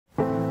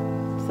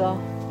So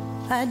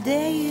I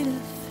dare you to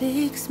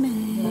fix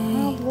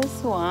me.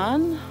 this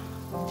one.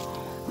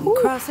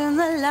 Crossing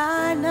the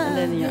line And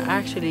then you again,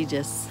 actually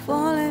just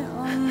falling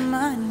on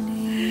my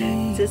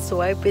knees.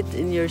 wipe it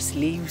in your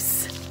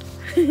sleeves.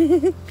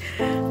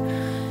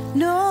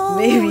 No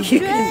Maybe you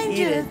can eat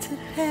stranger it. to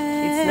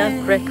It's not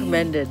pain.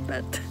 recommended,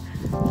 but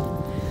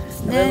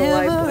a little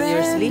wipe on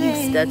your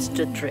sleeves, that's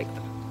the trick.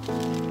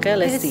 Okay,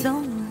 let's It's see.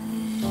 only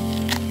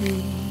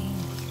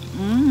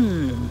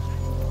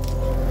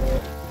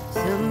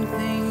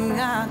something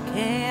I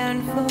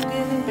can't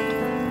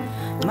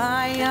forget.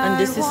 My And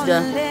this is heart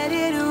the won't let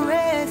it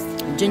rest,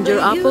 ginger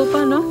but apple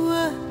pa, no?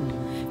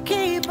 you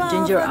keep on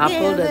Ginger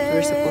apple that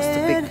we're supposed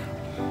to pick.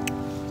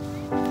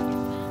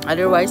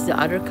 Otherwise, the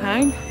other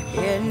kind,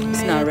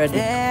 it's not ready.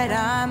 That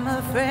I'm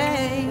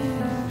afraid.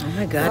 Oh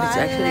my god, it's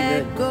actually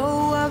good. Let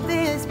go of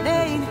this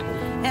pain.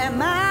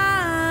 Am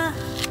I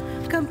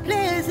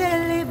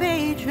completely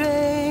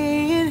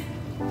betrayed?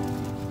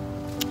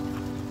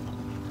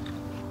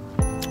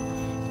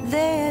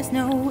 There's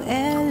no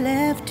air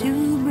left to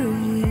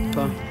breathe.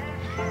 So,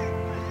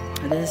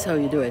 this is how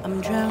you do it.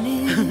 I'm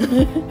drowning.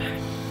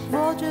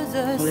 Vultures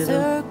are Little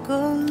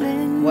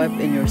circling. Wipe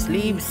in your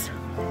sleeves.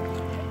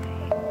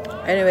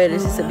 Anyway,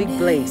 this is a big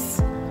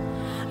place.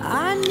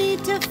 I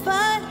need to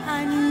fight,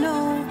 I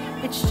know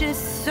it's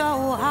just so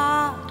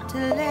hard to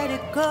let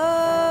it go.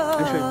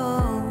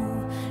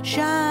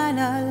 Shine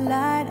a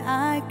light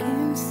I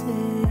can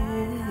see.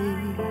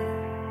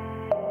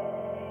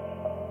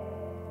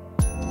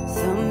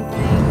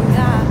 Something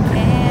I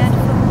can't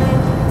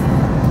forget.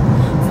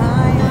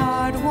 My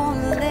heart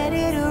won't let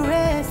it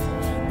rest,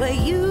 but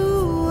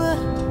you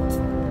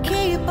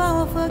keep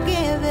on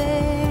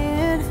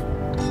forgiving.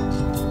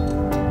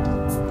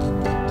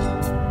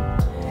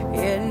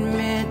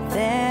 Admit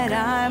that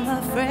I'm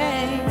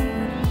afraid.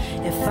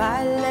 If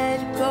I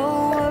let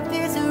go of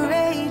this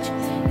rage,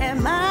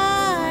 am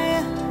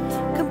I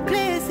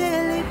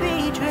completely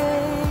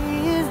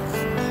betrayed?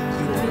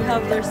 We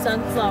have their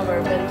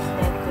sunflower, but it's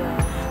not.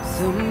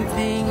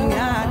 Something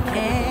I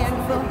can't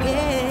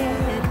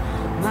forget.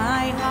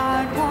 My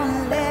heart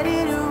won't let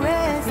it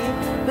rest,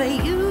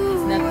 but you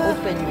It's not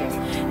open yet.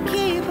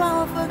 keep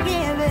on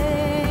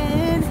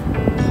forgiving.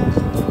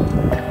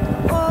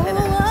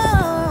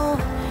 Oh,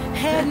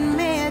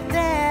 admit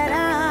that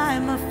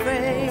I'm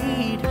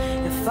afraid.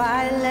 If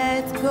I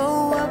let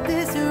go of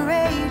this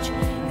rage,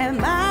 am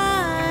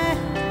I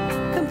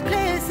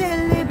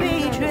completely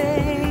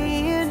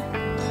betrayed?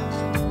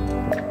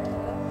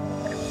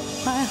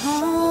 My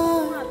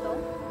heart,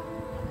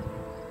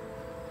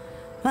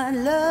 my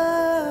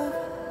love,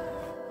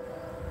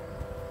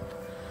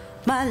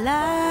 my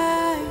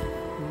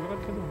life,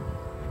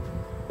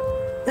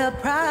 the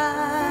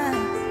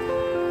price.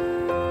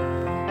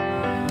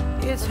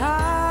 It's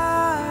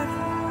hard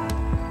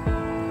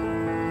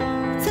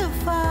to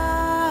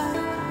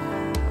fight,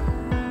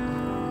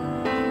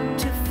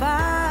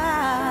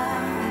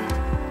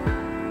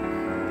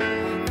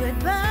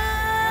 goodbye.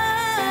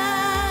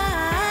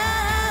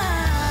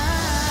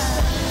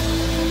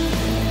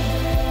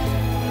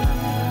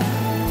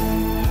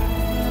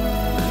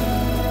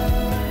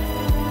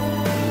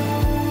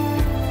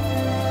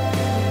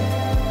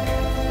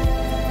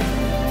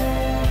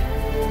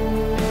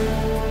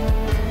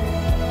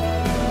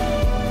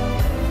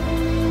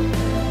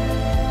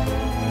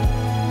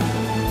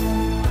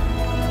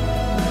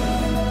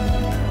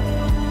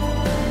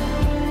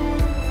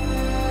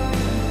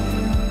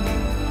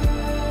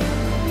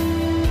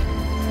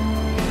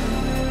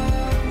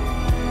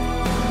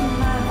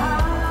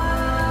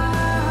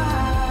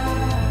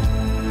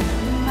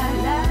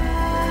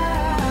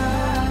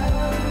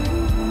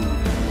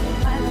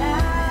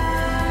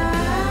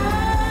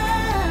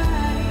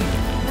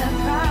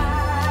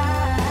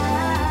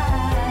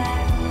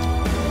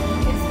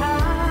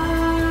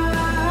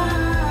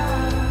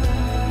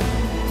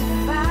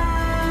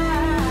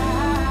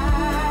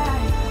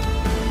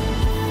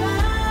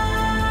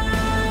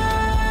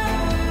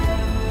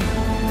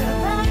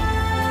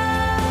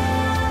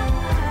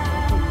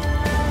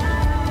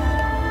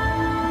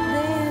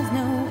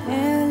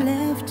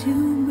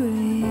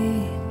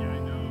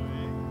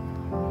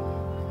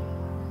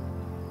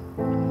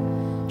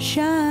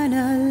 Shine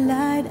a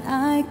light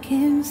I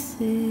can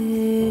see.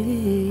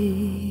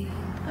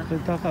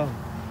 Salita ka.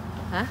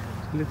 Huh?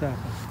 Salita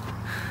ka.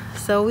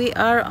 So we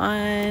are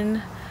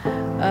on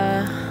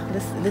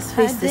let's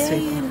face this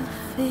way.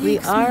 We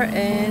are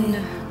in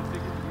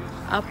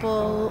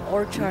apple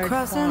orchard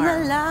Crossing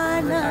farm. the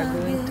line We are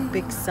going to again,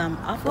 pick some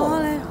apple.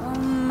 falling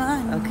on my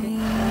Okay.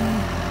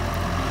 knees.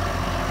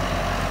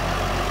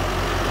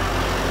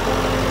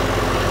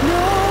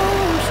 No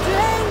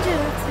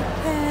stranger to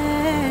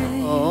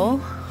pain.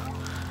 Oh,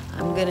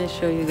 I'm gonna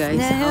show you guys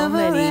how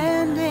many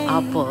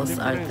apples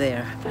are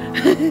there.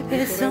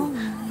 It's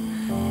only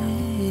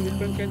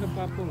Different kind of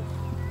apple.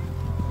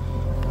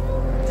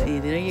 See,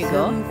 there you go.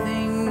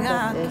 something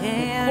That I is the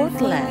can't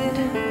Portland.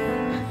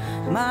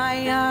 forget. My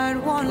heart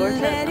won't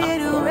Portland let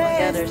it apple. Oh my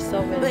God, rest, there's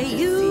so many but to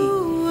you see.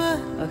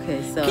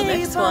 Okay, so keep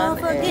next on one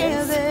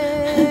is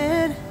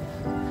forgiving.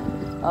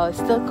 Oh, it's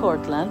still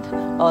Cortland.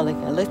 Oh, like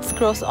let's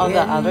cross on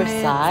the other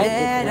side.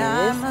 It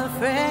is.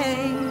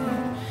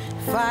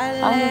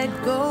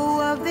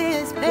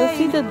 You'll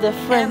see the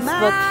difference,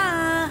 but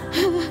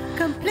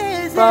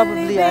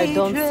probably I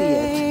don't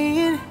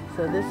see it.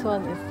 So this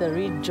one is the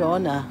Red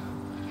Jonah.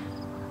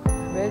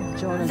 Red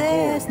Jonah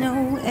There's gold.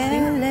 no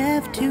air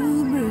left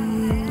to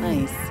breathe.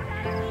 Nice.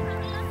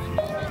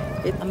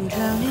 I'm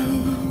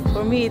drowning.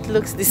 For me, it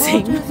looks the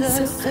same.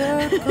 So,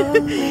 I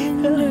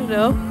don't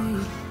know.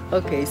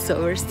 Okay, so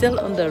we're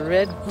still on the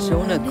Red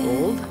Jonah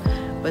gold,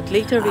 but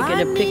later we're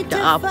gonna pick the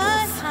apples.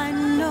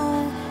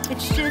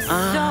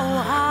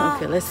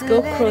 Okay, let's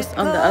go cross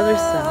on the other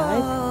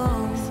side.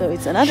 So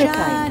it's another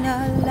kind.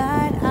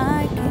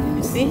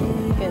 You see?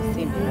 You can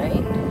see me,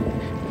 right?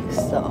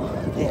 So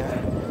there.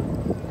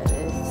 That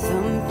is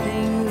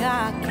Something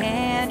I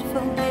can't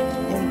forget.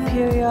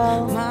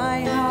 Imperial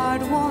My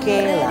heart won't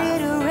Gala. let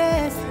it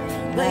rest,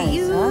 but Nice,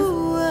 you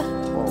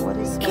Well, what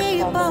is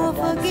keep on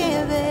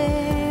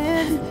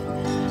forgiving.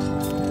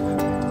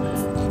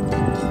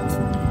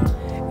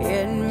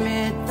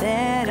 Admit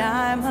that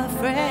I'm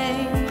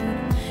afraid.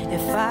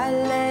 If I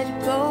let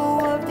go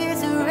of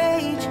this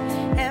rage,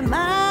 am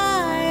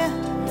I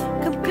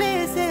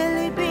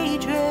complicitly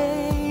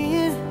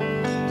betrayed?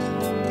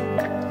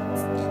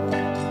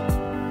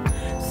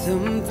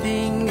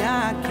 Something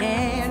I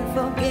can't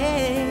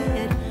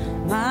forget.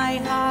 My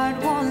heart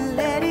won't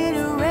let it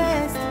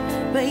rest,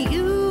 but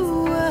you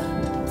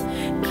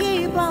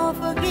keep on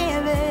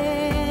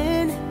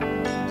forgiving.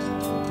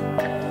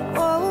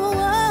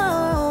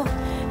 Oh,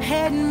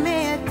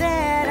 admit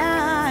that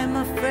I'm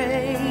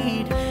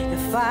afraid.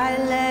 If I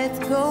let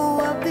go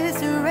of this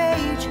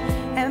rage,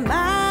 am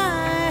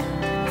I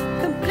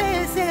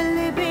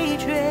complicitly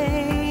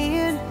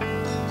betrayed?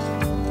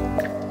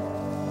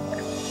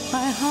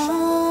 My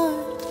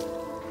heart,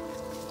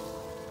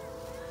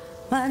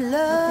 my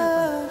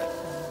love,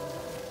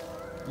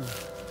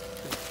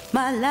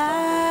 my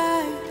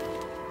life,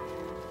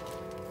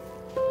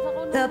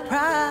 the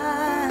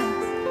price.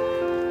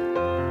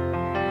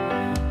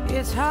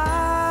 It's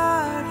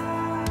hard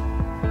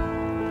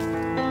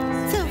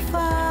to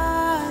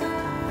fight,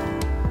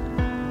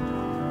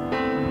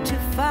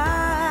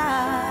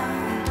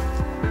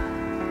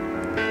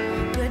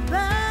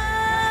 goodbye.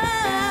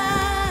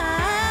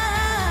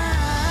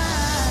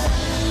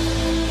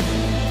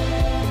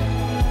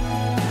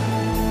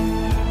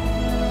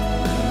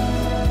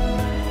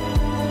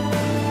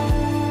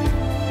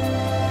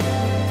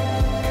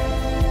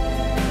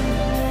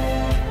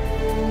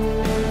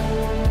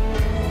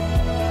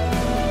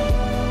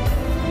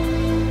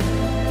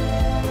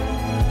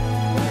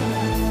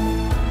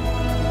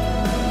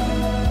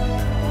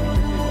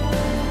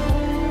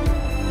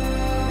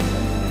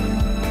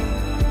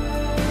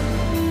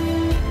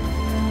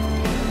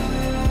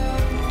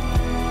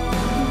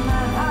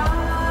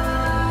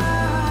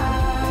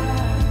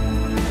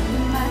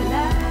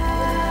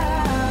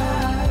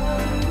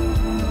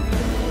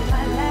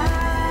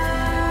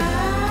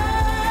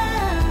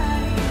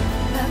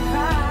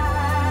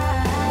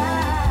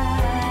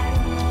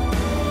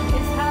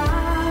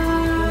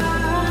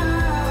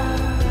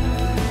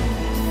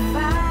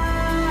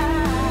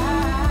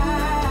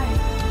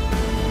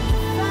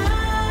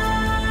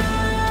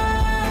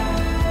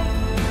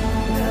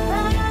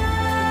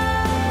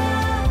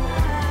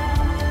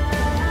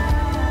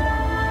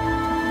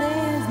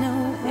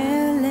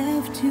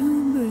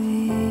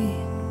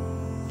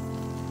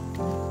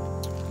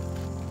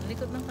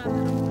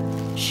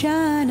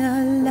 Shine a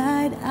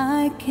light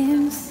I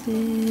can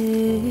see.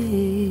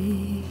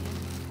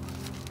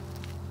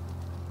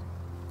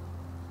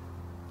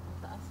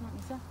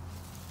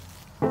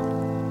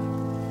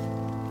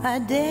 I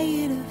dare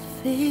you to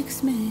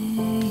fix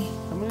me.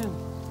 Tama yan.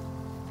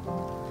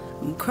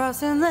 I'm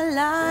crossing the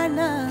line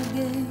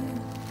again,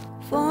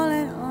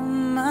 falling on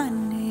my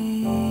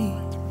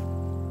knees.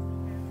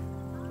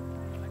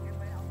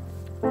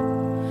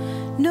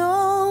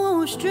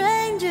 No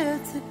stranger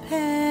to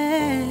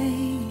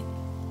pain.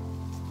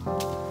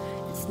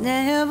 It's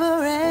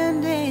never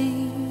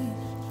ending.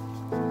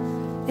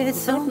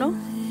 It's only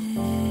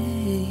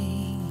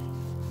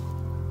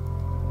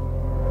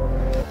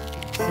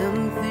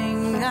something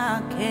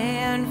I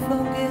can't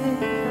forget.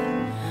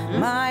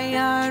 My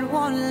heart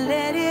won't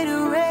let it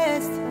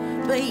rest,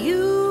 but you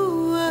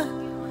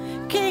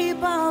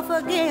keep on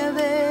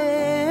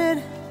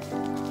forgiving.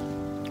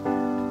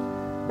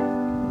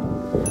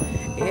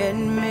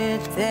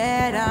 Admit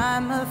that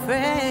I'm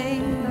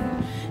afraid.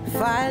 If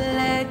I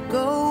let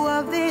go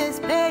of this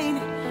pain,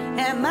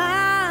 am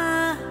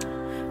I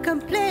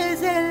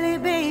complicitly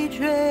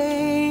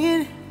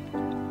betrayed?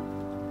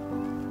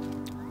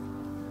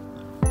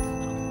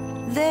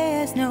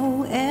 There's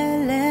no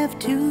air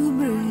left to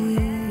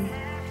breathe.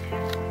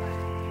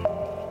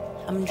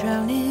 I'm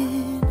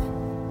drowning.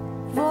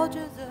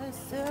 Vultures are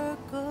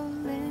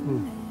circling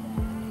me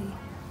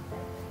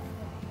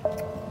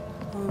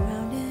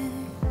around it.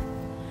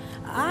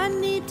 I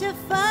need to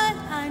fight.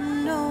 I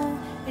know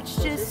it's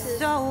just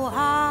so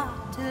hard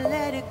to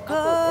let it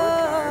go.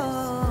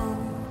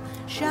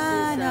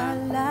 Shine. shine a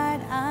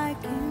light I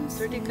can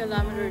 30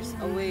 kilometers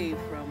away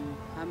from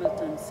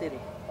Hamilton City,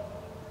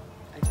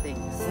 I think.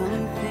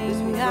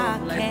 Something I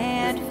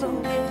can't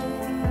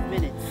forget.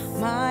 Minutes.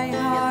 My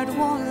heart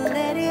won't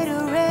let it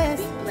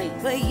rest,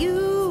 but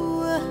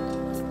you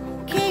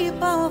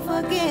keep on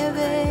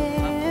forgiving.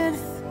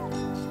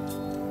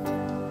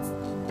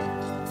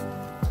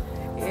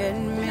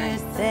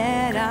 Admit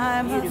that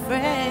I'm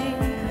afraid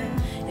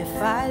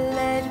if I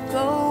let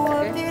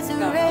go of this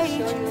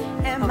rage,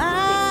 am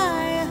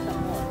I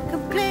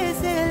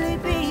completely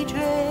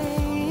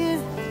betrayed?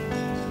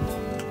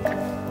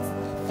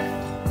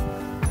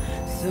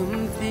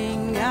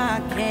 Something I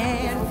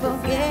can't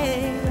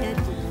forget.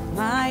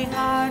 My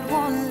heart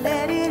won't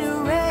let it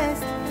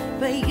rest,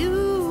 but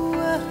you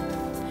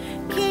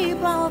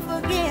keep on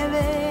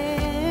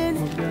forgiving.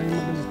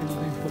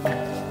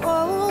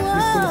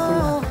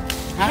 Oh,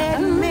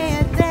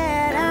 admit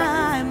that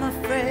I'm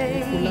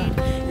afraid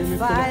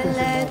if I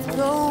let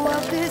go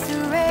of this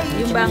rage,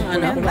 Yung bang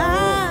ano? am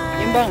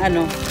I Yung bang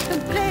ano?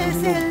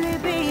 completely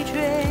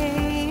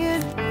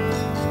betrayed?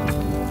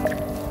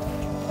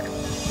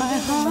 My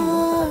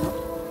heart,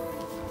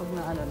 Pag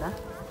na ano na?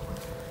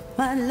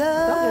 my Ito,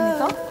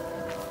 ganito? love,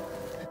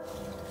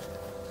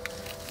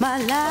 my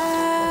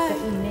life,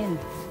 Kainin.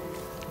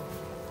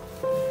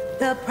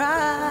 the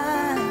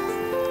prize.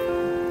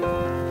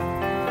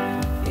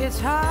 It's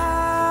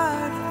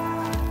hard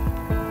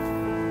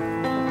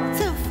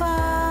to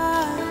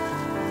find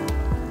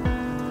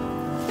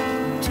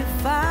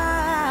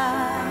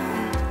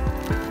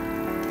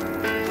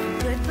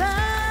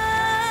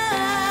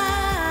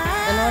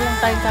goodbye. Dalawa lang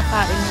tayong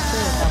kakain nito.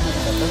 Tama na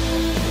ba ito?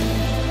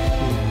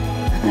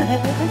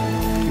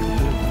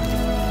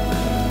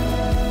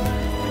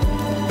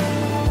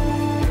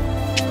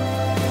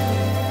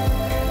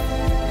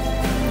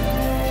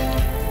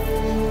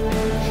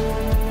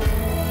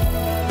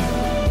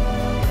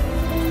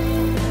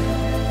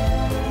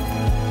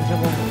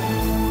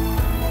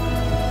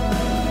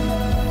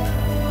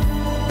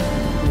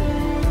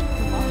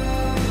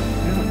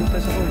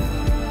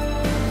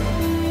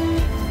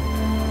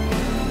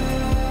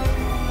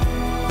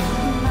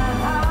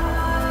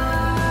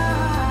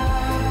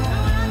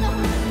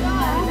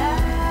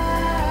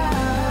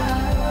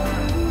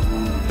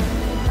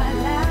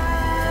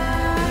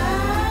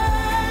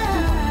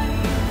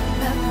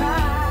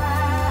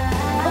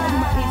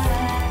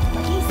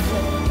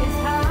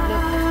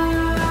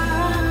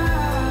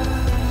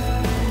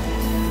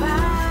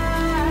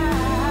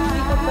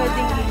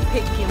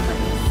 Pick yung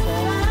mais. So,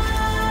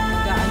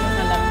 mag-ano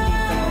na lang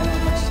dito.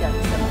 Masyal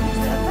sa mais.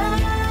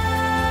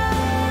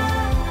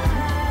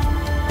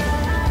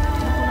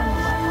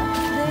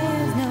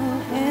 There's no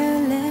air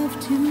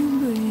left to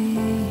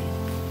breathe.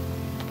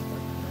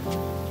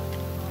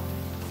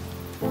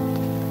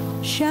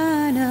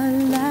 Shine a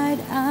light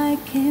I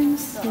can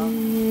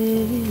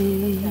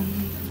see.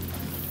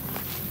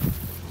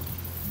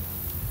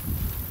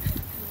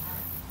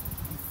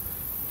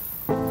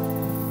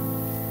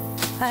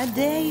 I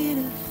dare you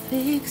to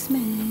fix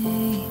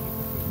me.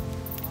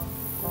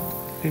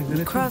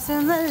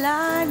 Crossing the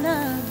line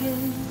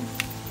again,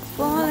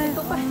 falling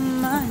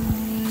on my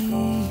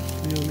knees.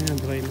 Yun na yan,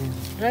 dry na yan.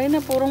 Dry na,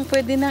 purong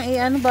pwede na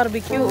i-ano,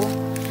 barbecue. Oh.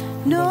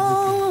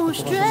 No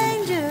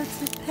stranger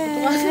to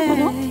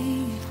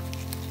pain.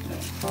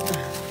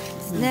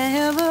 It's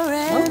never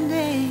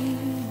ending.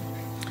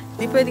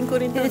 Di pwedeng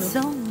ko rin to, It's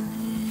no?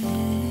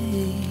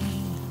 only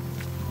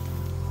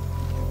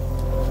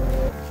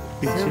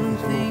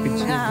something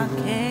I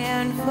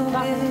can't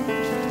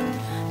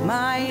forget.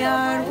 My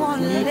heart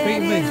won't let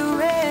it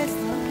rest,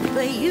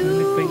 but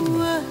you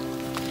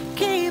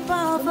keep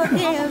on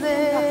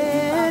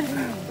forgiving.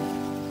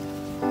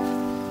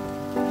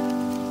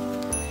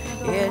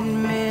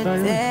 Admit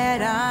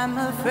that I'm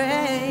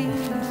afraid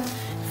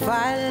if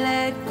I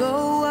let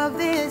go of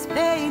this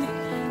pain,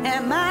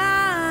 am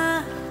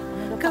I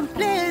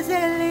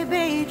completely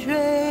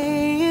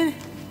betrayed?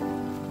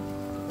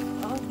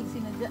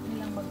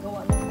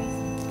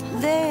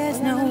 There's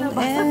no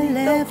air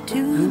left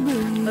to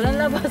breathe. Walang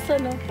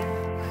labasan, no?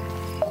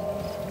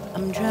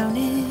 I'm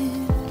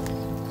drowning.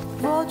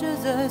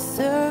 Vultures are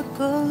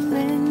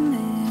circling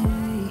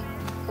me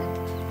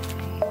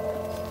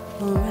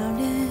around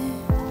it.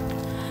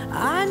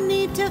 I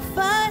need to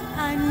fight.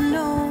 I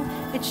know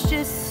it's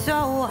just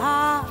so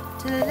hard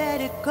to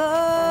let it go.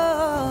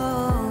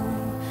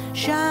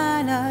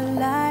 Shine a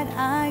light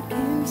I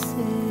can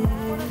see.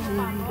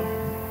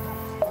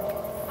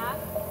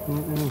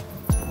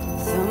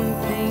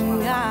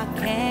 Something I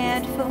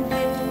can't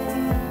forget.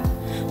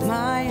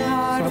 My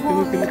heart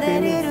won't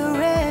let it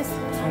rest,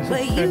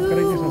 but you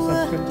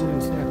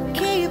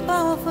keep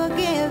on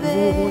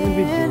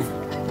forgiving.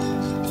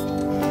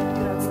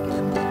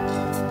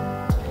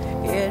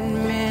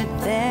 Admit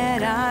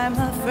that I'm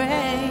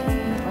afraid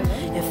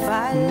if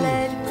I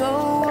let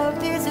go of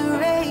this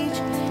rage,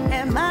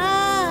 am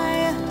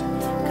I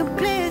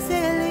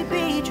completely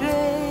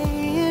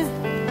betrayed?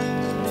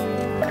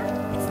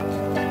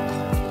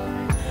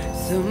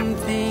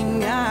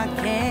 Something I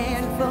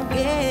can't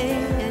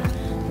forget.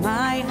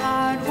 My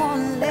heart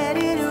won't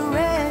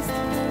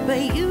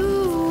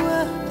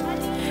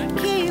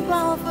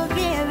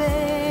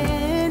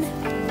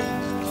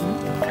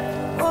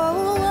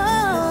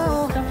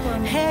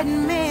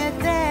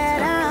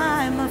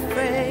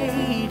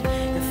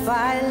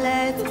I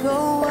let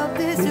go of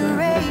this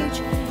rage,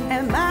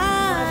 am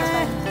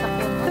I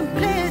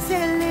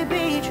completely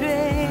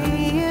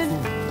betrayed?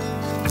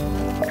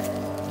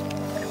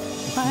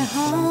 My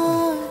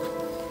heart,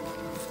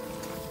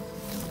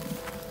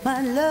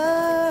 my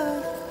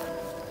love,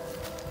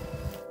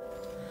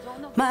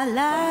 my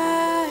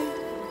life,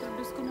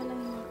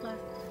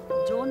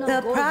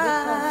 the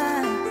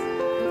prize.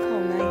 Look how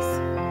nice.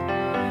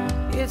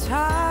 It's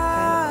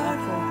hard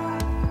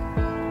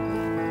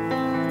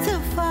to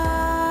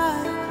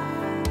fight,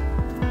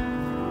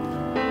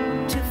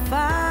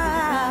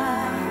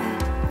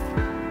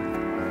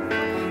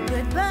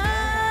 goodbye.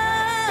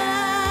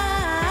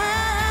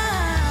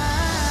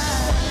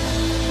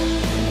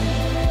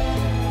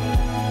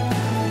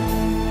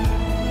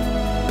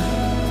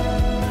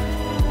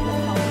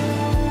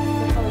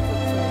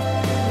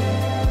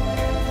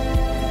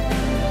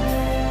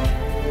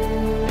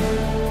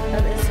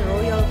 That is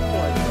Royal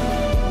Court.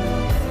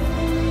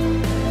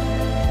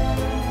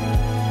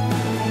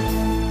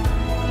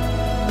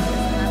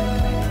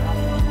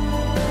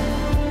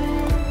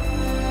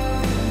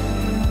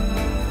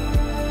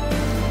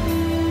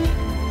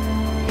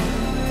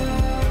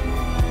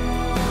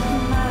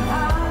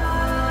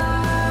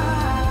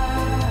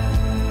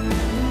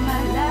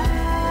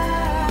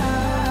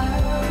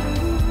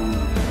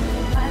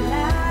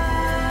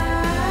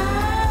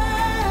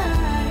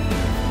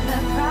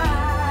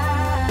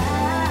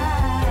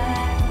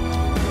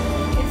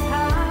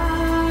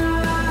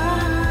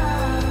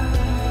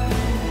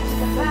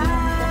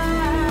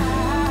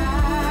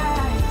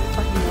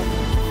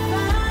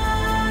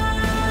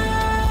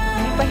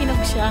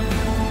 Pahinog siya.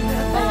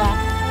 Kaya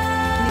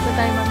hindi pa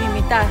tayo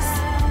mamimitas.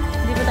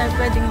 Hindi pa tayo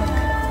pwedeng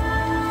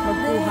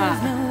magkuha.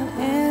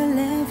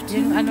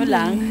 Yung ano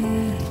lang,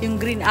 yung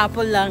green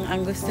apple lang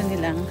ang gusto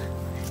nilang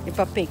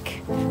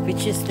ipapick,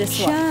 which is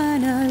this one.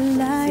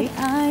 See?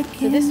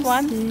 So this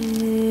one,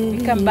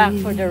 we come back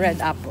for the red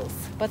apples.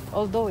 But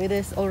although it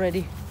is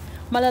already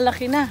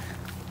malalaki na,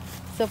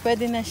 so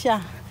pwede na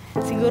siya.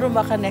 Siguro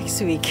baka next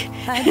week.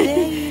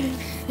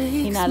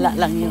 Hinala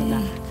lang yun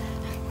na.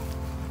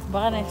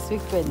 Baka next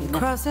week pwede na.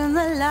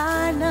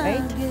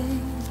 Right?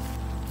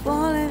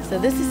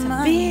 So this is a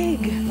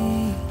big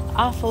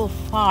apple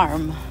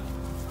farm.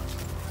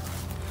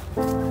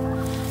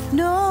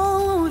 No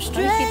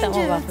Nakikita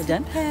mo ba ako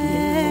dyan?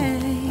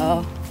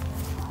 Oh.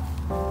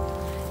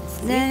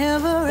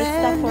 Let's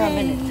stop for a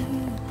minute.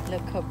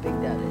 Look how big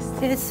that is.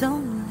 It's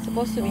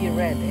Supposed to be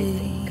red, I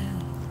think.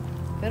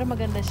 Pero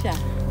maganda siya.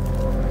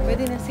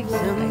 Pwede na siguro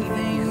kainin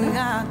yan.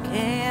 I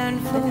can't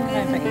Pwede na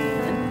kaya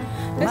kainin.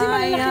 Kasi My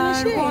malalaki na heart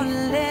siya won't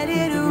eh. let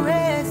it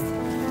rest,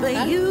 but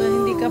Ha? you So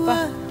hindi ka pa,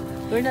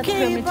 we're not keep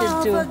permitted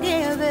on to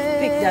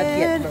pick that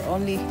yet. forgiving. We're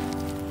only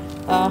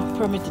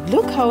permitted.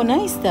 Look how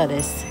nice that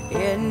is.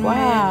 Admit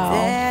Wow.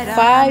 that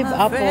 5 I'm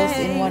apples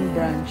in afraid. one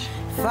branch.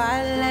 If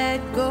I let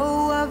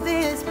go of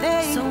this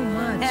pain, So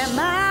much. am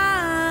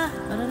I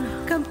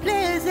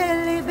completely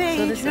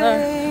So this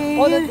betrayed?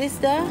 oh, that is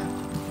the,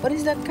 what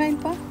is that kind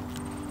pa?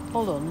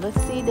 Hold on, let's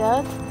see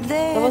that.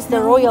 There's was the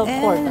no royal air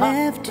court, huh?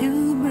 left to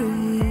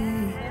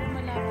breathe.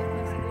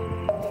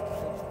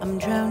 I'm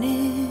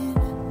drowning.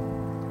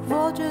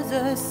 Vultures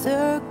are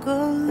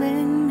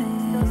circling me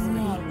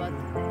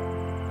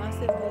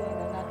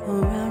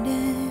around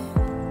it.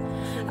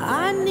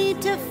 I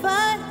need to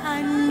fight.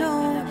 I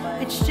know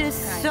it's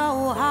just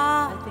so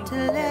hard to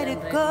let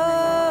it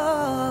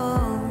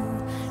go.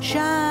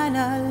 Shine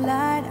a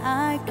light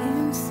I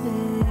can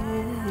see.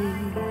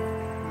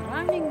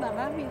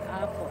 Maraming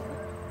apple.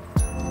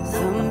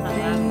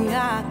 Something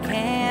I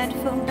can't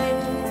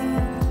forget.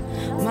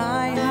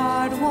 My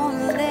heart won't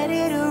let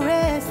it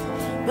rest,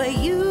 but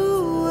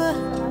you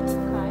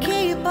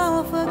keep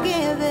on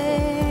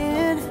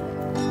forgiving.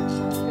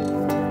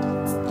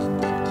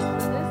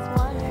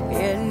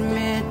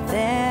 Admit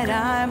that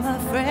I'm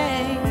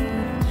afraid.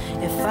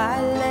 If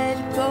I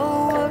let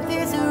go of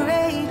this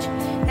rage,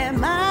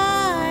 am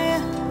I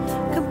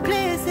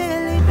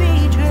completely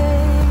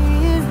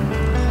betrayed?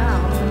 Now,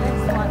 the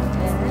next one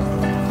is,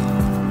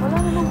 wala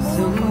namang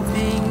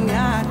Something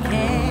I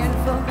can't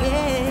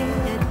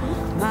forget.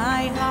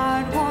 My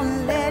heart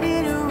won't let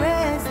it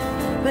rest,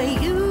 but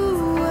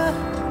you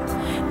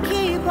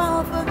keep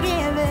on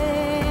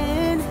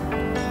forgiving.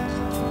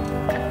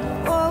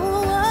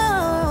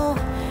 Oh,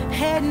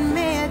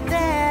 admit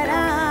that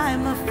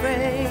I'm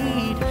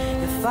afraid.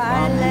 If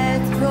I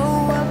let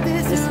go of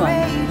this This one.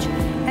 rage,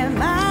 am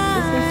I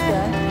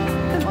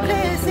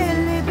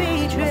completely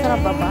betrayed? Masarap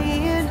ba ba?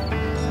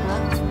 Ha?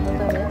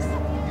 Matamis?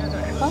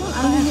 Parang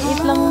ang liliit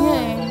lang niya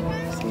eh.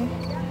 See?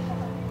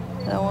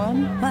 That one?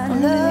 Ang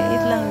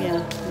liliit lang niya.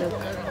 Look.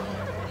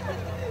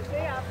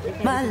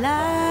 My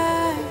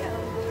life,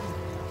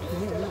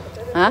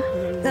 Ha?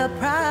 the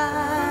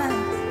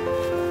prize.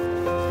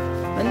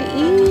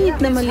 Maliit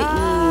na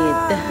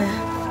maliit.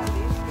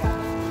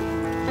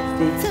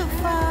 See? To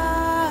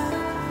fight,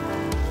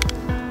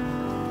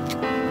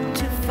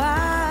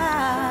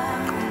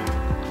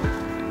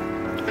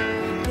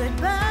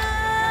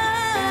 goodbye.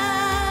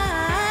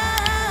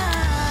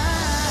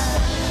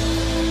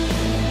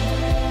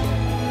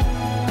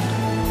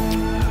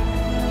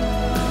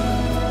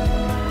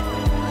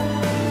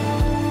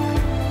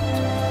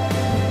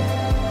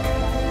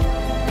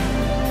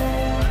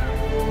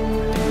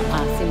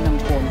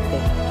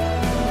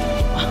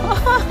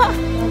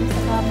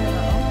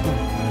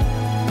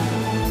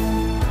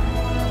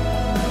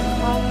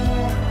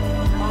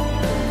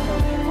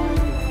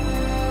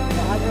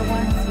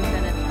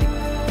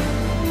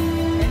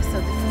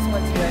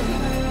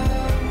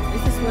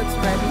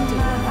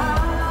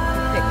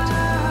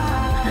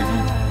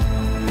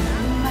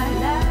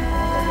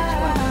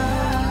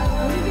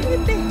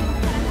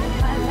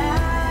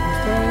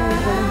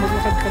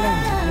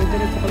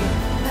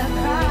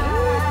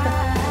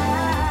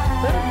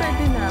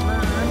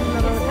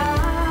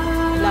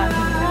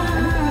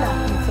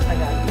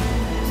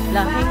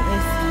 Lahing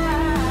is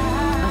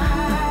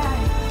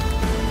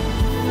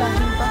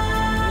lahing pa.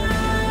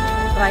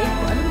 Tribe?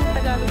 Ano yung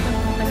Tagalog ng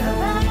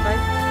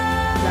tribe?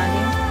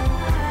 Lahing?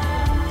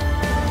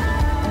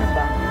 Ano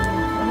ba?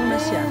 Ano na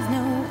siya?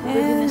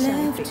 Pwede na siya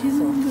i-fix.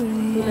 So,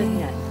 tulad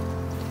niyan.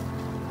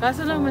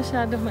 Kaso lang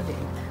masyado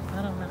maliit.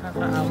 Parang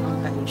nakakaawang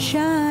kayo.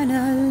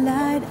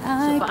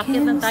 So,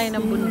 paakyat lang tayo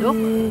ng bundok.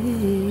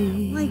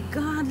 Oh my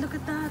God, look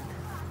at that.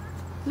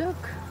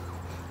 Look.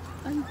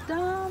 Ang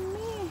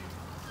dami.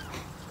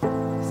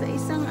 Sa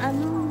isang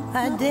ano.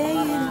 A day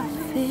to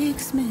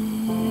fix me.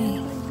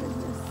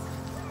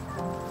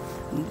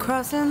 I'm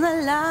crossing the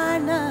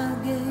line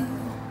again.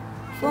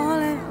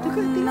 Falling on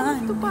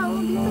my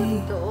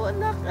knees. Dito. Oh,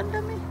 anak, ang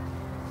dami.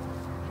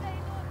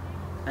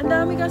 Ang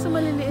dami kaso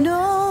maliliit. No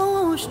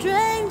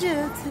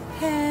stranger to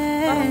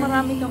care. Parang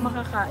marami kang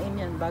makakain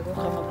yan bago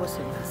ka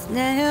mabusog.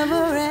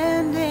 Never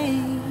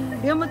ending.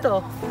 Yan mo to.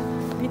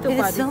 Dito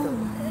pa, It's dito.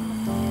 only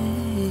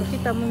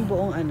Pakita mo yung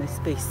buong ano,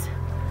 space.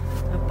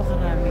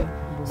 Napakarami.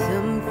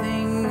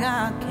 something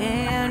I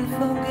can't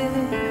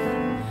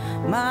forget.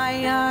 My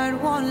heart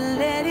won't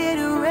let it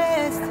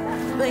rest,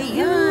 but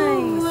you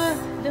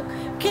Look.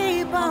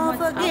 keep on How much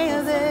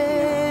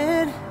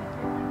forgiving.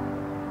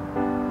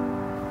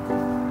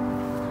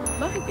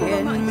 Bakit ko ba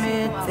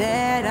Admit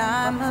that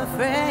I'm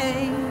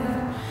afraid.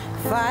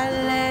 If I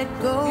let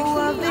go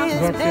of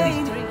this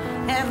pain,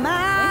 am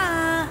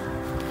I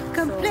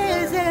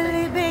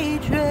completely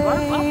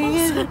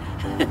betrayed?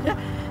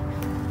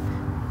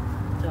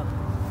 So,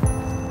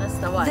 that's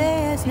the one.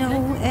 There's no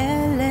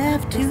air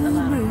left to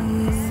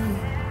breathe.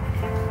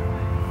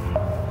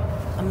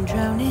 I'm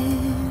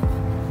drowning.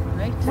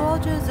 Right?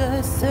 Vultures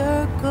are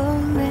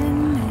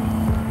circling me.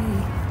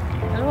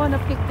 I don't want to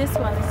pick this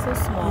one. It's so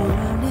small.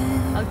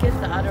 I'll get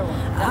the other one.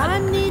 The I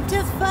other. need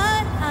to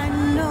fight, I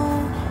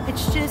know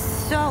it's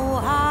just so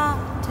hard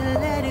to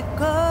let it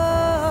go.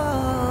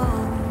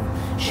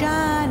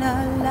 Shine a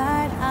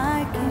light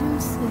I can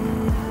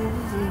see.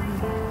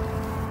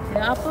 The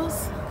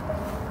apples?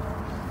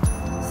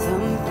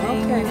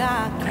 Something Okay.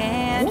 I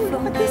can't Oh,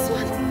 look at this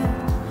one.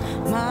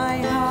 My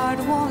heart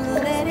won't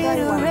let it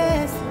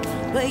rest,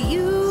 but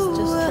you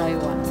Just try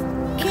one.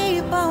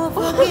 keep on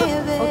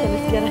forgiving. Okay,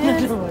 let's get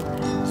another one.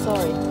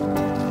 Sorry.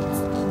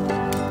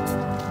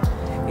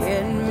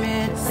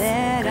 Admit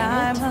that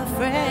I'm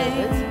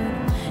afraid.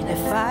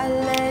 If I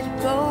let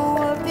go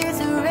of this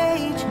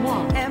rage,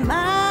 am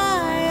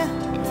I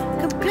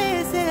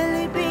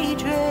completely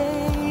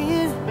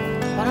betrayed?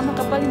 Para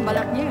makapal yung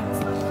balat niya.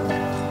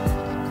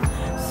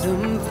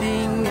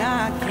 Something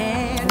I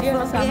can't Hindi yan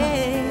kasama.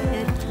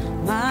 forget.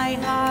 My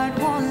heart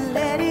won't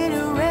let it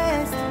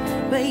rest,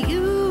 but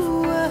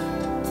you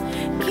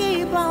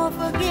keep on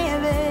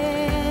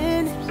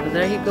forgiving. So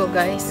there you go,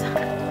 guys.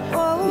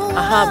 Oh,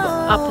 I have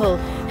apple.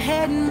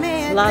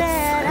 admit Lots,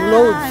 that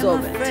loads I'm of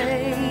it.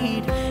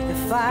 afraid.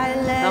 If I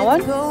let That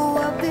one? go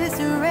of this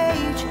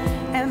rage,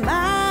 am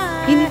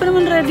I Hindi pa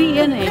naman ready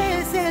yan eh.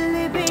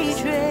 completely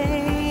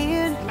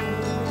betrayed?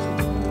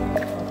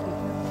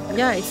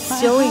 Yeah, it's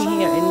showing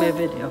here in my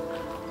video.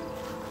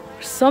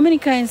 So many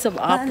kinds of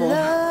My apple,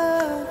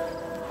 love,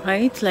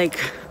 right? Like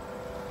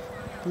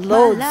my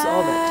loads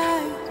of it.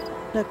 life,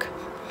 Look,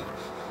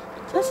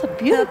 that's a the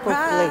beautiful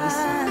place.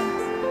 prize.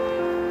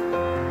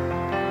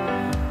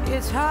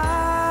 It's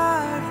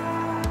hard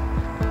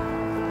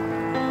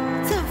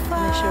to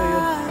Let me show you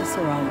find. the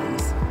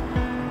surroundings.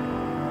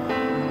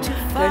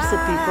 There's the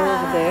people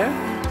over there,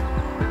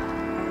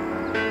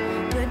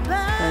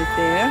 right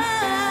there.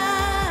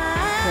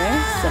 Okay,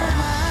 so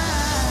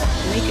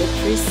make a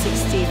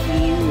 360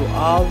 view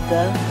of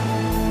the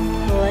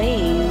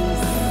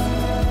place.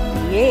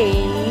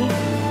 Yay!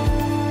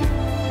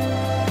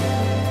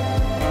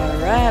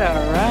 Alright,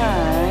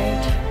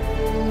 alright.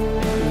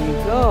 There you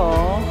go.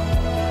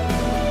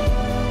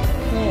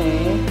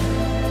 Okay.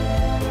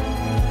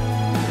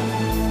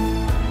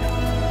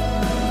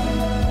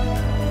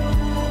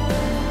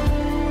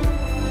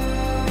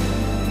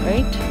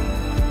 Right?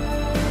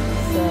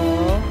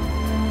 So,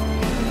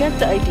 you get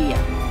the idea.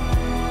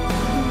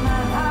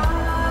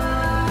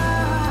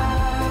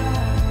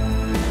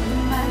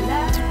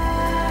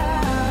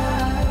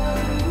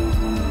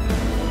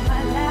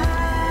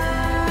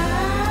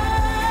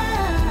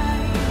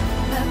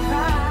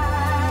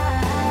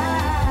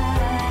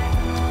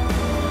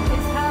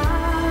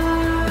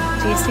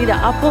 Do you see the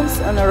apples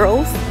on the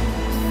rows?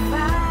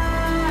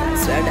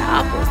 That's where the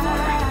apples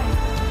are.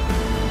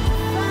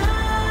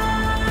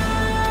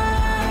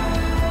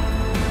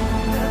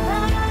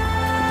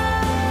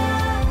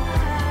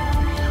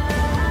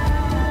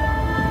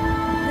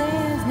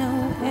 There's no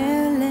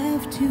air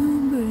left to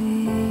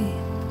breathe.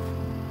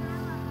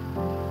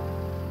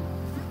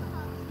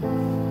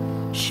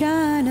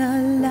 Shine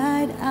a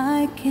light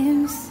I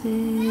can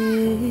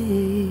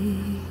see.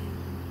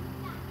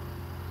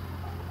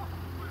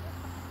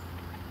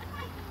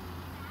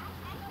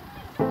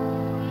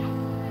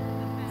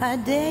 I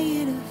dare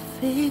you to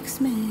fix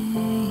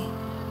me.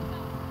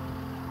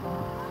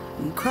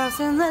 I'm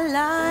crossing the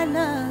line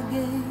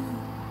again,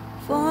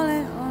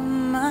 falling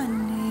on my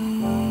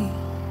knees.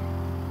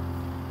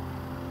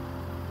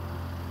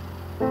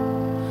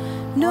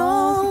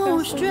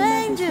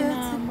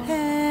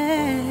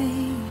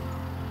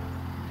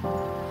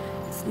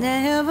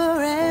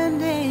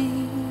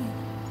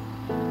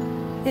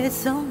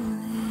 It's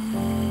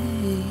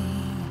only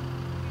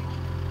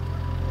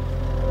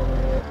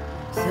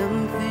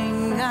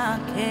something I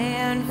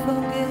can't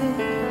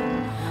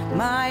forget.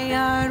 My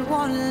heart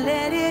won't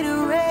let it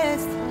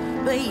rest,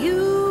 but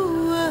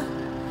you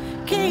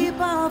keep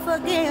on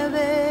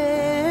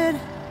forgiving.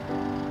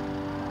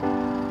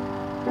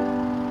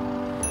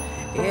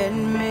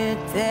 Admit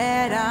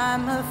that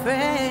I'm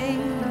afraid.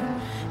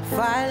 If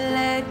I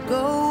let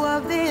go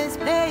of this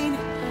pain,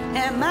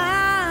 am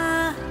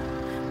I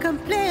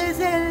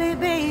completely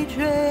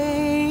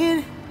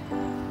betrayed?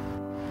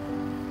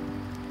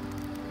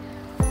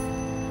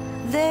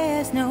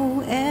 There's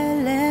no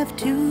air left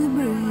to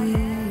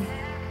breathe.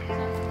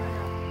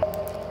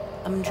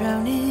 I'm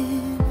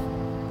drowning.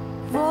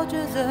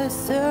 Vultures are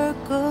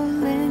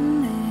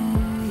circling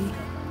me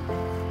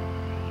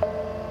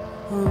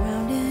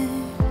around it.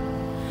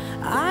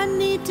 I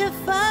need to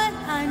fight.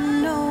 I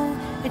know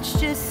it's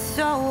just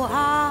so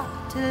hard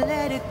to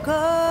let it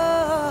go.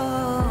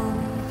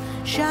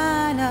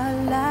 Shine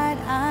a light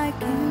I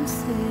can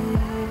see.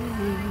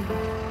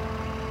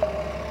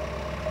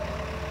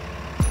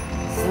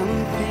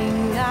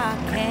 Something I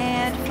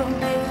can't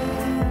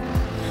forget.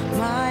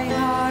 My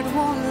heart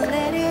won't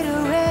let it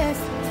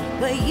rest,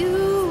 but you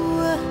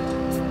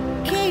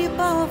keep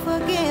on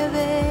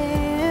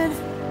forgiving.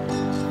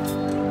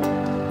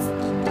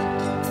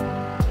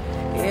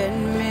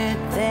 Admit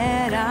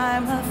that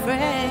I'm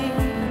afraid.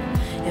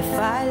 If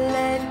I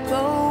let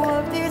go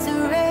of this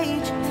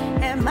rage,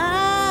 am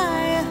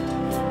I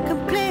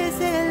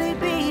completely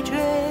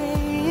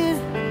betrayed?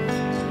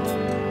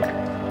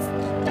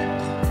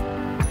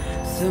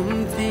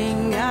 Something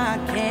I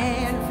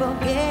can't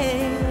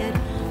forget.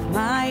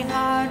 My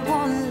heart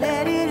won't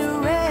let it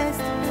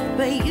rest,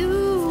 but you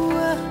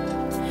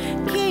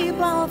keep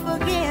on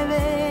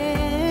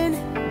forgiving.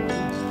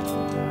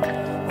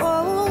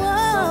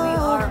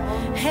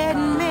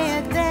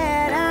 Admit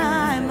that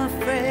I'm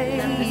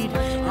afraid.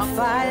 If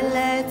I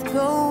let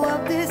go of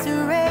this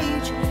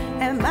rage,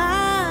 am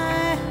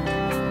I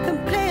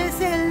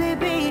completely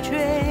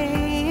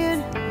betrayed?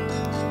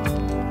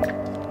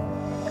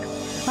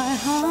 My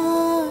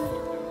heart,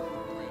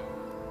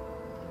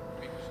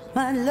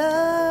 my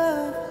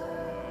love,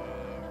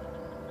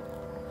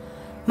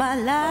 my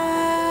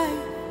life,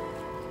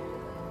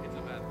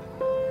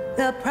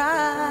 the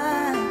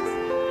price.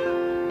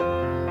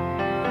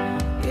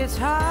 It's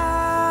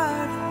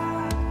hard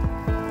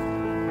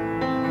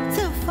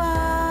to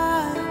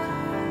fight,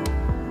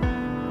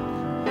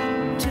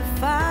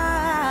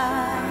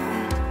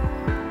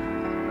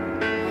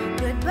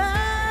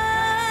 goodbye.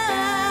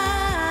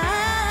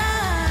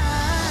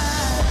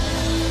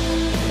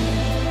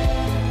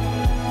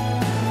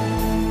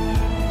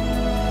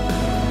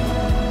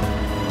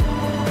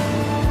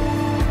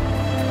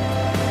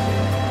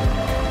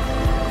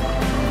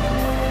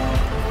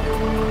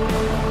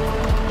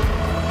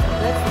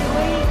 That's the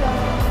way you go.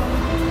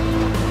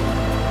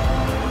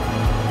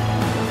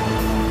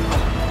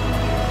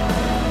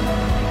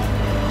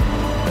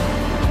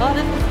 Oh,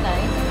 this is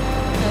nice.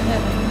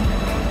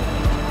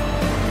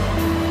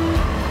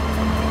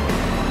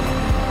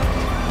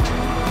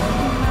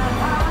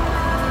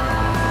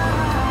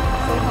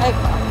 Say hi,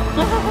 Pa.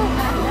 We're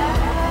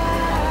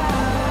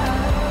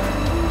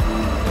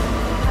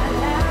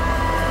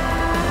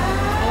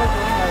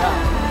going around.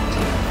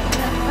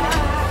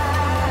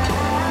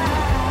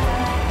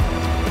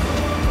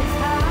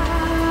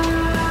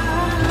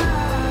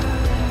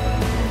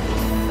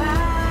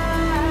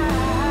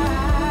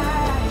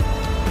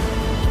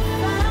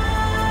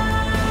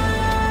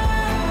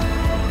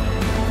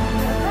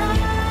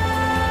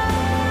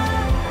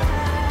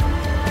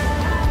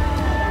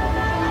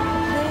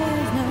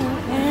 There's no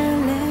air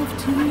left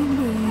to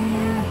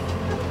breathe.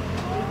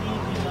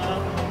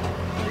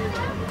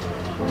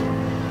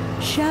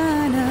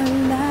 Shine a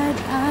light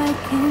I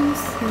can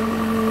see.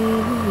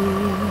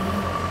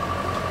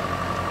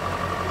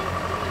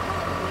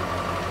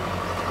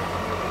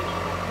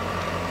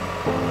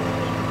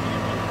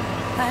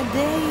 I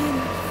dare you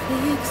to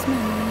fix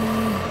me.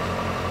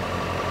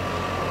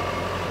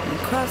 I'm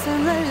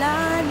crossing the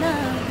line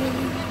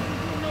again,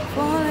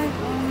 falling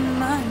on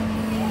my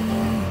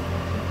knees.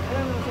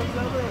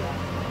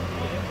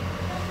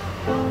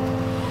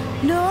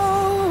 No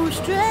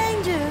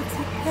stranger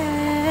to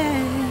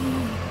pain.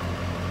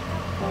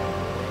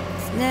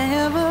 It's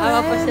never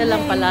Awa pa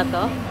silang ending. pala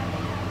to.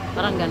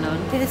 Parang ganon.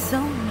 It's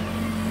only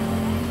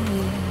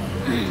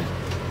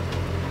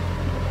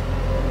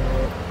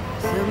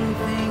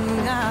something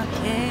I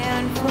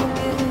can't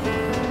forget.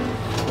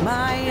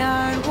 My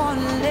heart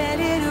won't let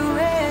it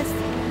rest,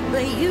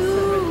 but you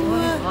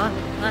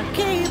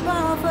keep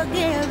on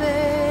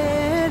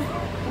forgiving.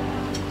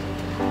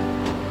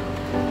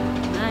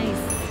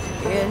 Nice.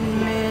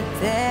 Admit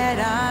that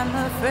I'm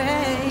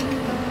afraid.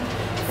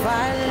 If I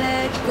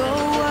let go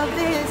of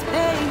this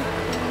pain,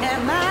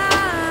 am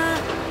I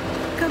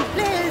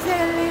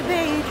completely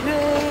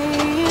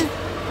betrayed?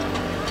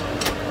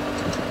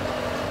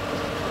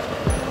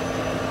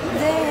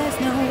 There's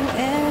no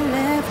air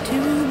left to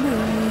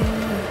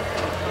breathe.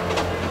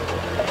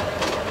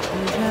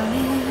 I'm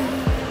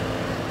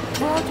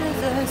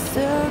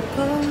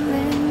circling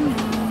me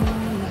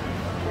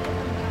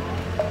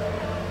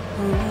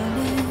around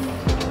it.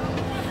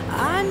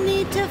 I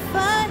need to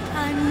fight,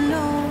 I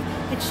know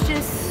it's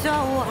just so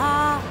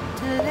hard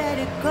to let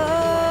it go.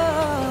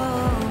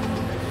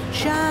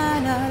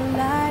 Shine a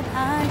light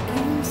I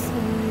can see.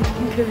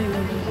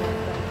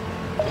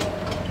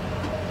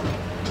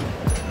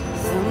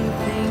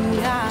 Something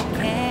I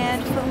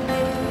can't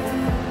forget.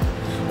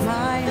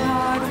 My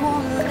heart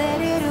won't let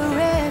it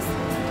rest,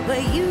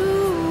 but you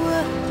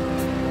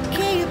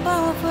keep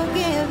on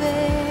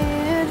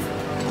forgiving.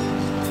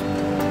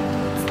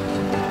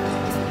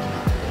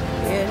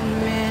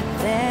 Admit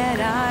that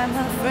I'm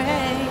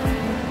afraid.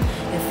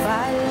 If I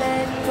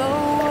let go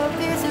of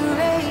this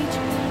rage,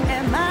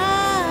 am I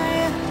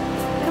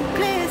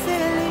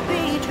completely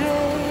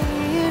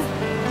betrayed?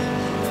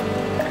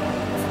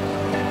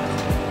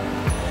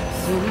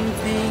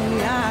 Something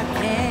I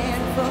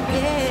can't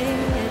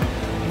forget.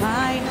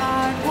 My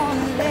heart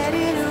won't let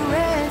it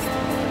rest,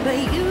 but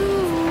you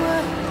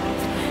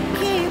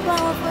keep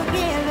on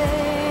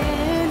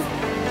forgiving.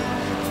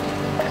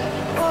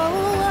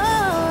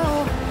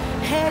 Oh,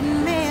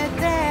 admit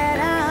that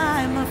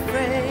I'm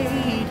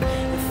afraid.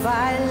 If I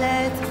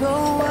let go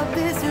of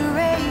this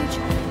rage,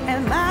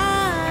 am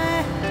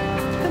I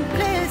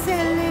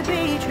completely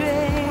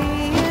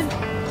betrayed?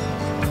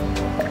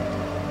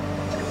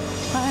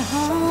 My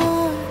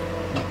heart,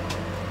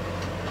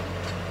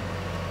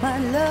 my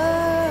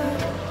love,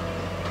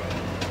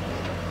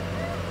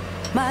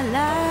 my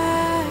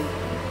life,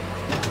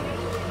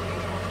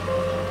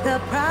 the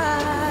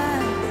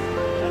price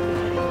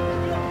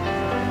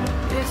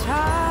is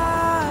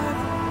hard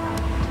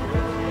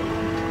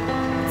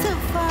to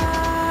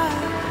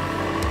find,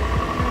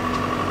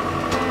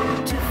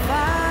 to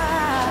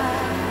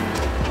find.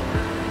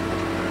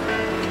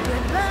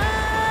 Goodbye.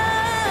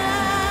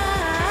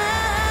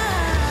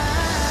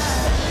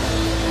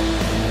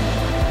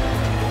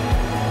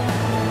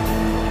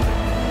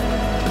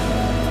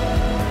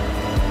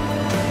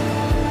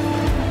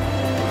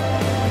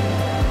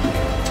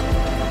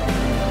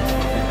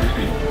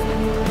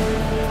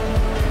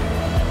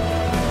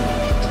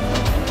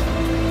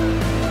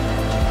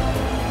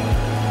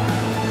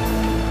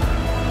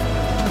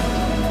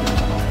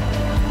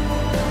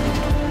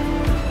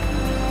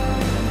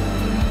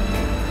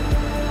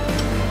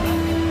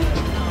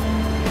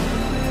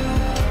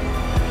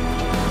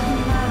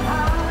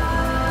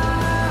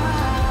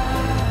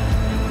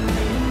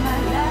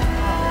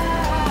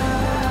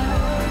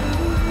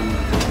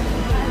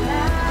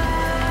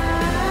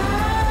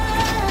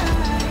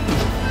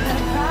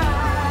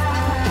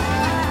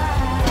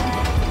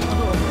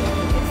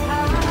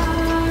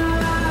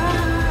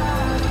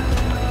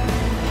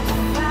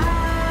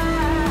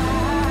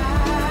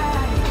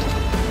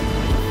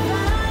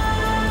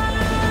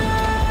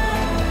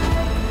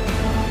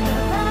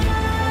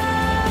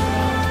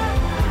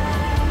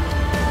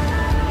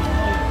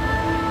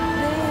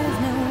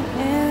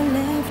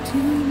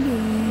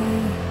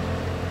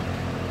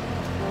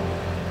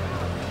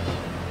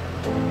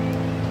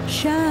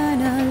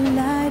 Shine a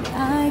light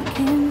I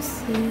can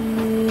see.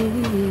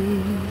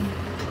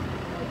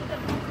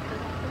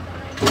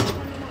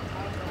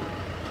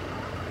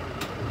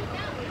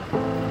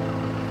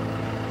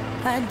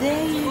 A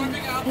day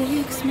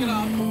fix me.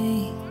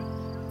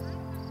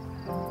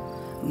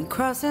 I'm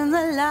crossing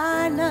the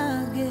line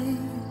again,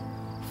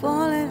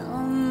 falling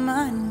on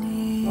my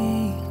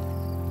knees.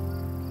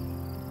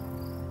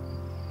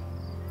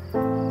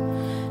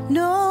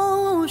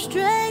 No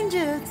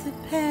stranger to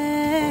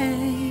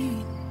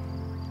pain.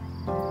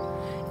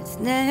 It's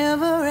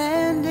never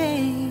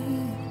ending.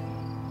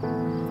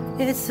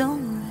 It's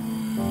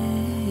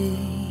only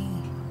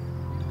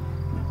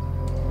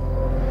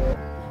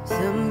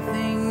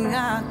something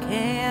I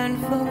can't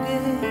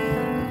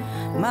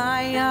forget.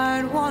 My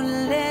heart won't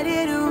let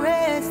it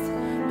rest,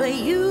 but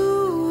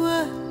you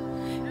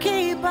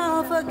keep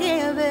on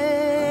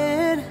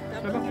forgiving.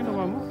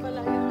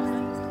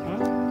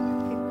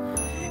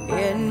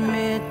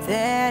 Admit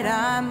that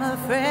I'm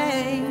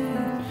afraid.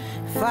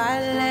 If I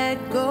let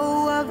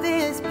go of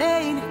this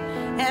pain,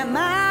 am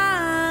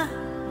I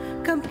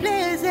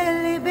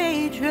completely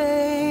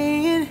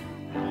betrayed?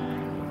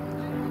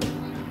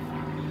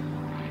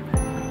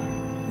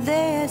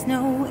 There's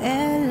no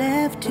air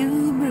left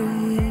to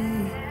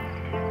breathe.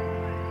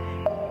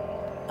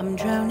 I'm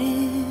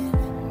drowning.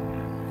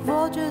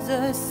 Vultures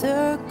are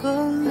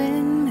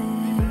circling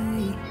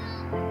me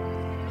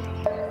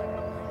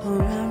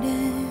around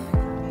it.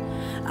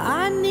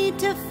 I need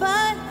to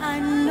fight, I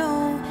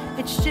know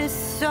it's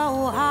just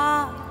so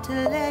hard to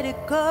let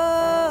it go.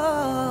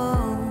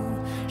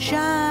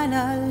 Shine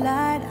a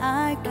light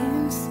I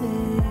can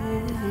see.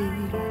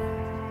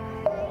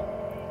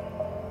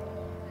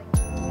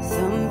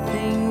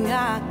 Something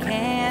I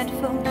can't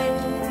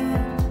forget.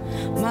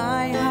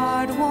 My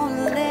heart won't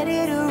let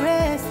it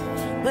rest,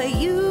 but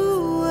you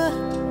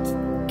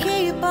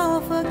keep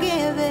on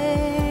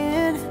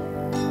forgiving.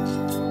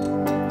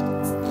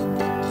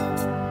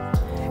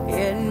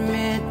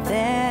 Admit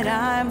that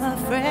I'm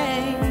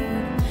afraid.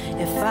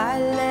 If I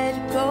let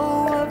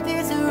go of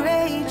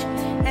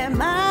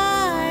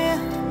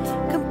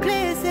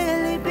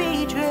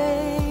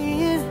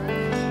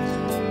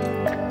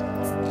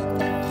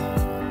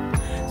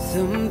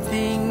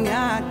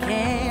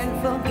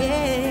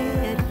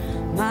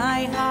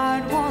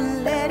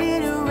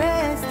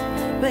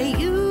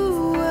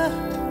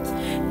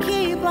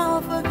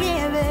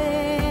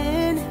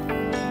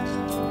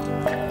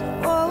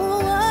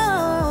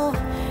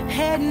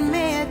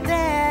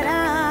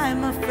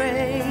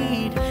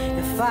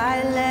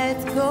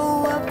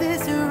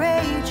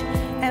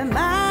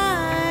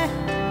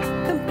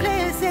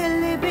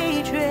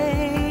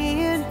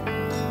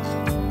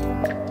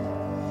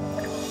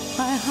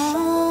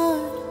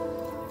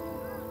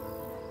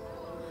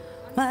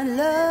my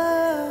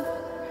love,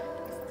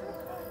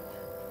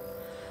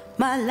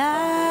 my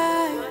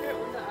life,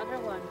 The other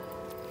one.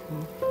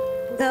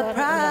 the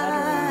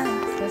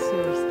prize. That's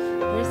yours.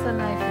 There's a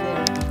knife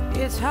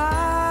there. It's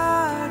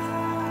hard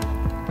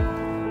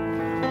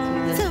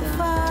So to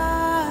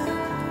find,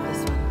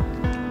 this one.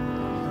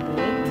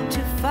 Wait.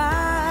 to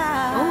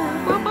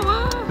find.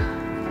 Goodbye.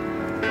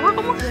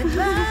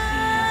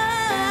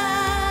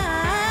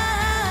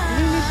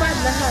 Lilipad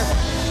lahat.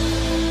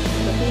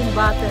 Pati yung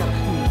butter.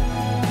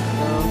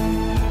 So,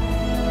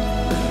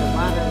 the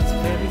butter is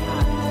very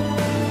hot.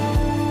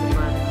 The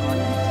butter on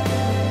it.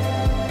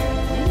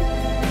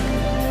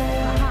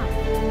 Aha.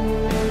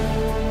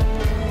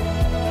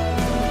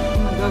 Oh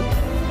my God.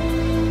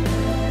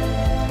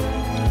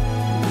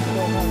 It's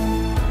so hot.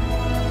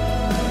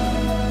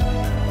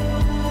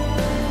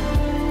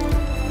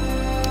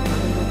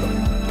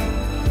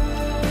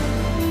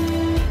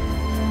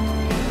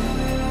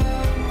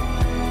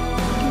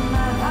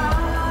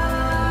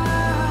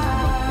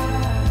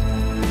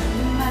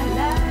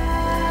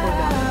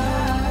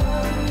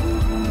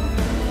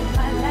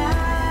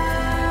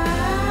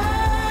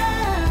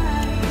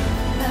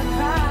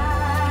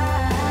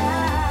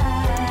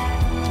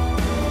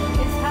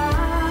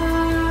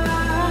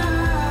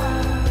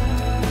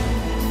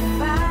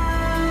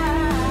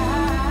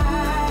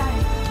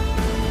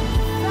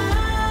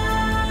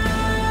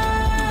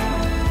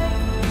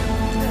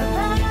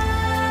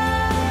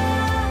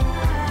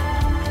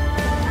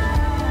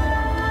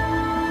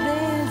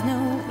 There's no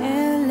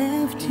air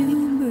left to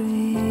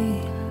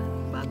breathe.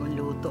 Bagong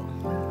luto.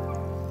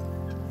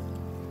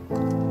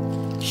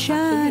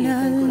 Shine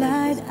a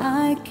light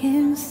I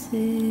can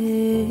see.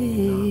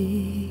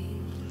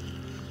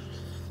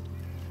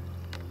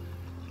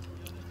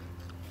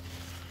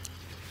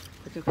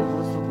 But you can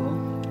also go.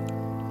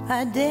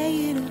 I dare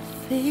you to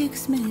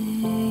fix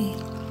me.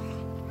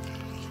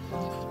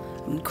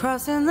 I'm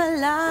crossing the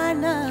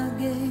line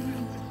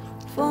again,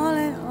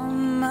 falling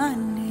on my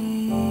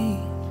knees.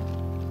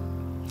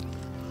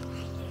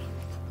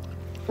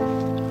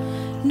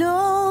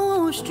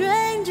 No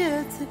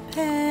stranger to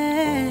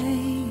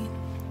pain.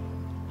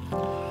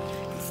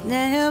 It's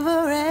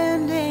never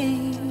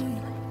ending.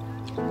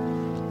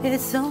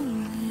 It's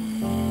only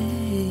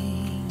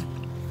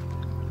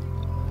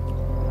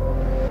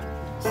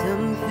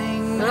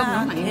something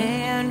I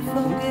can't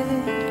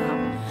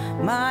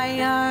forget. My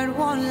heart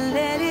won't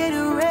let it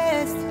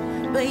rest,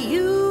 but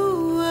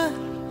you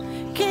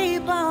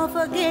keep on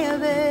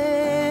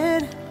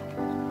forgiving.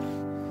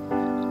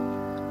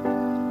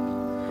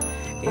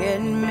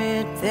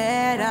 Admit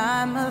that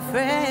I'm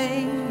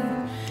afraid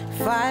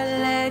if I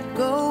let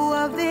go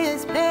of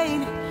this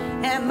pain,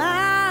 am I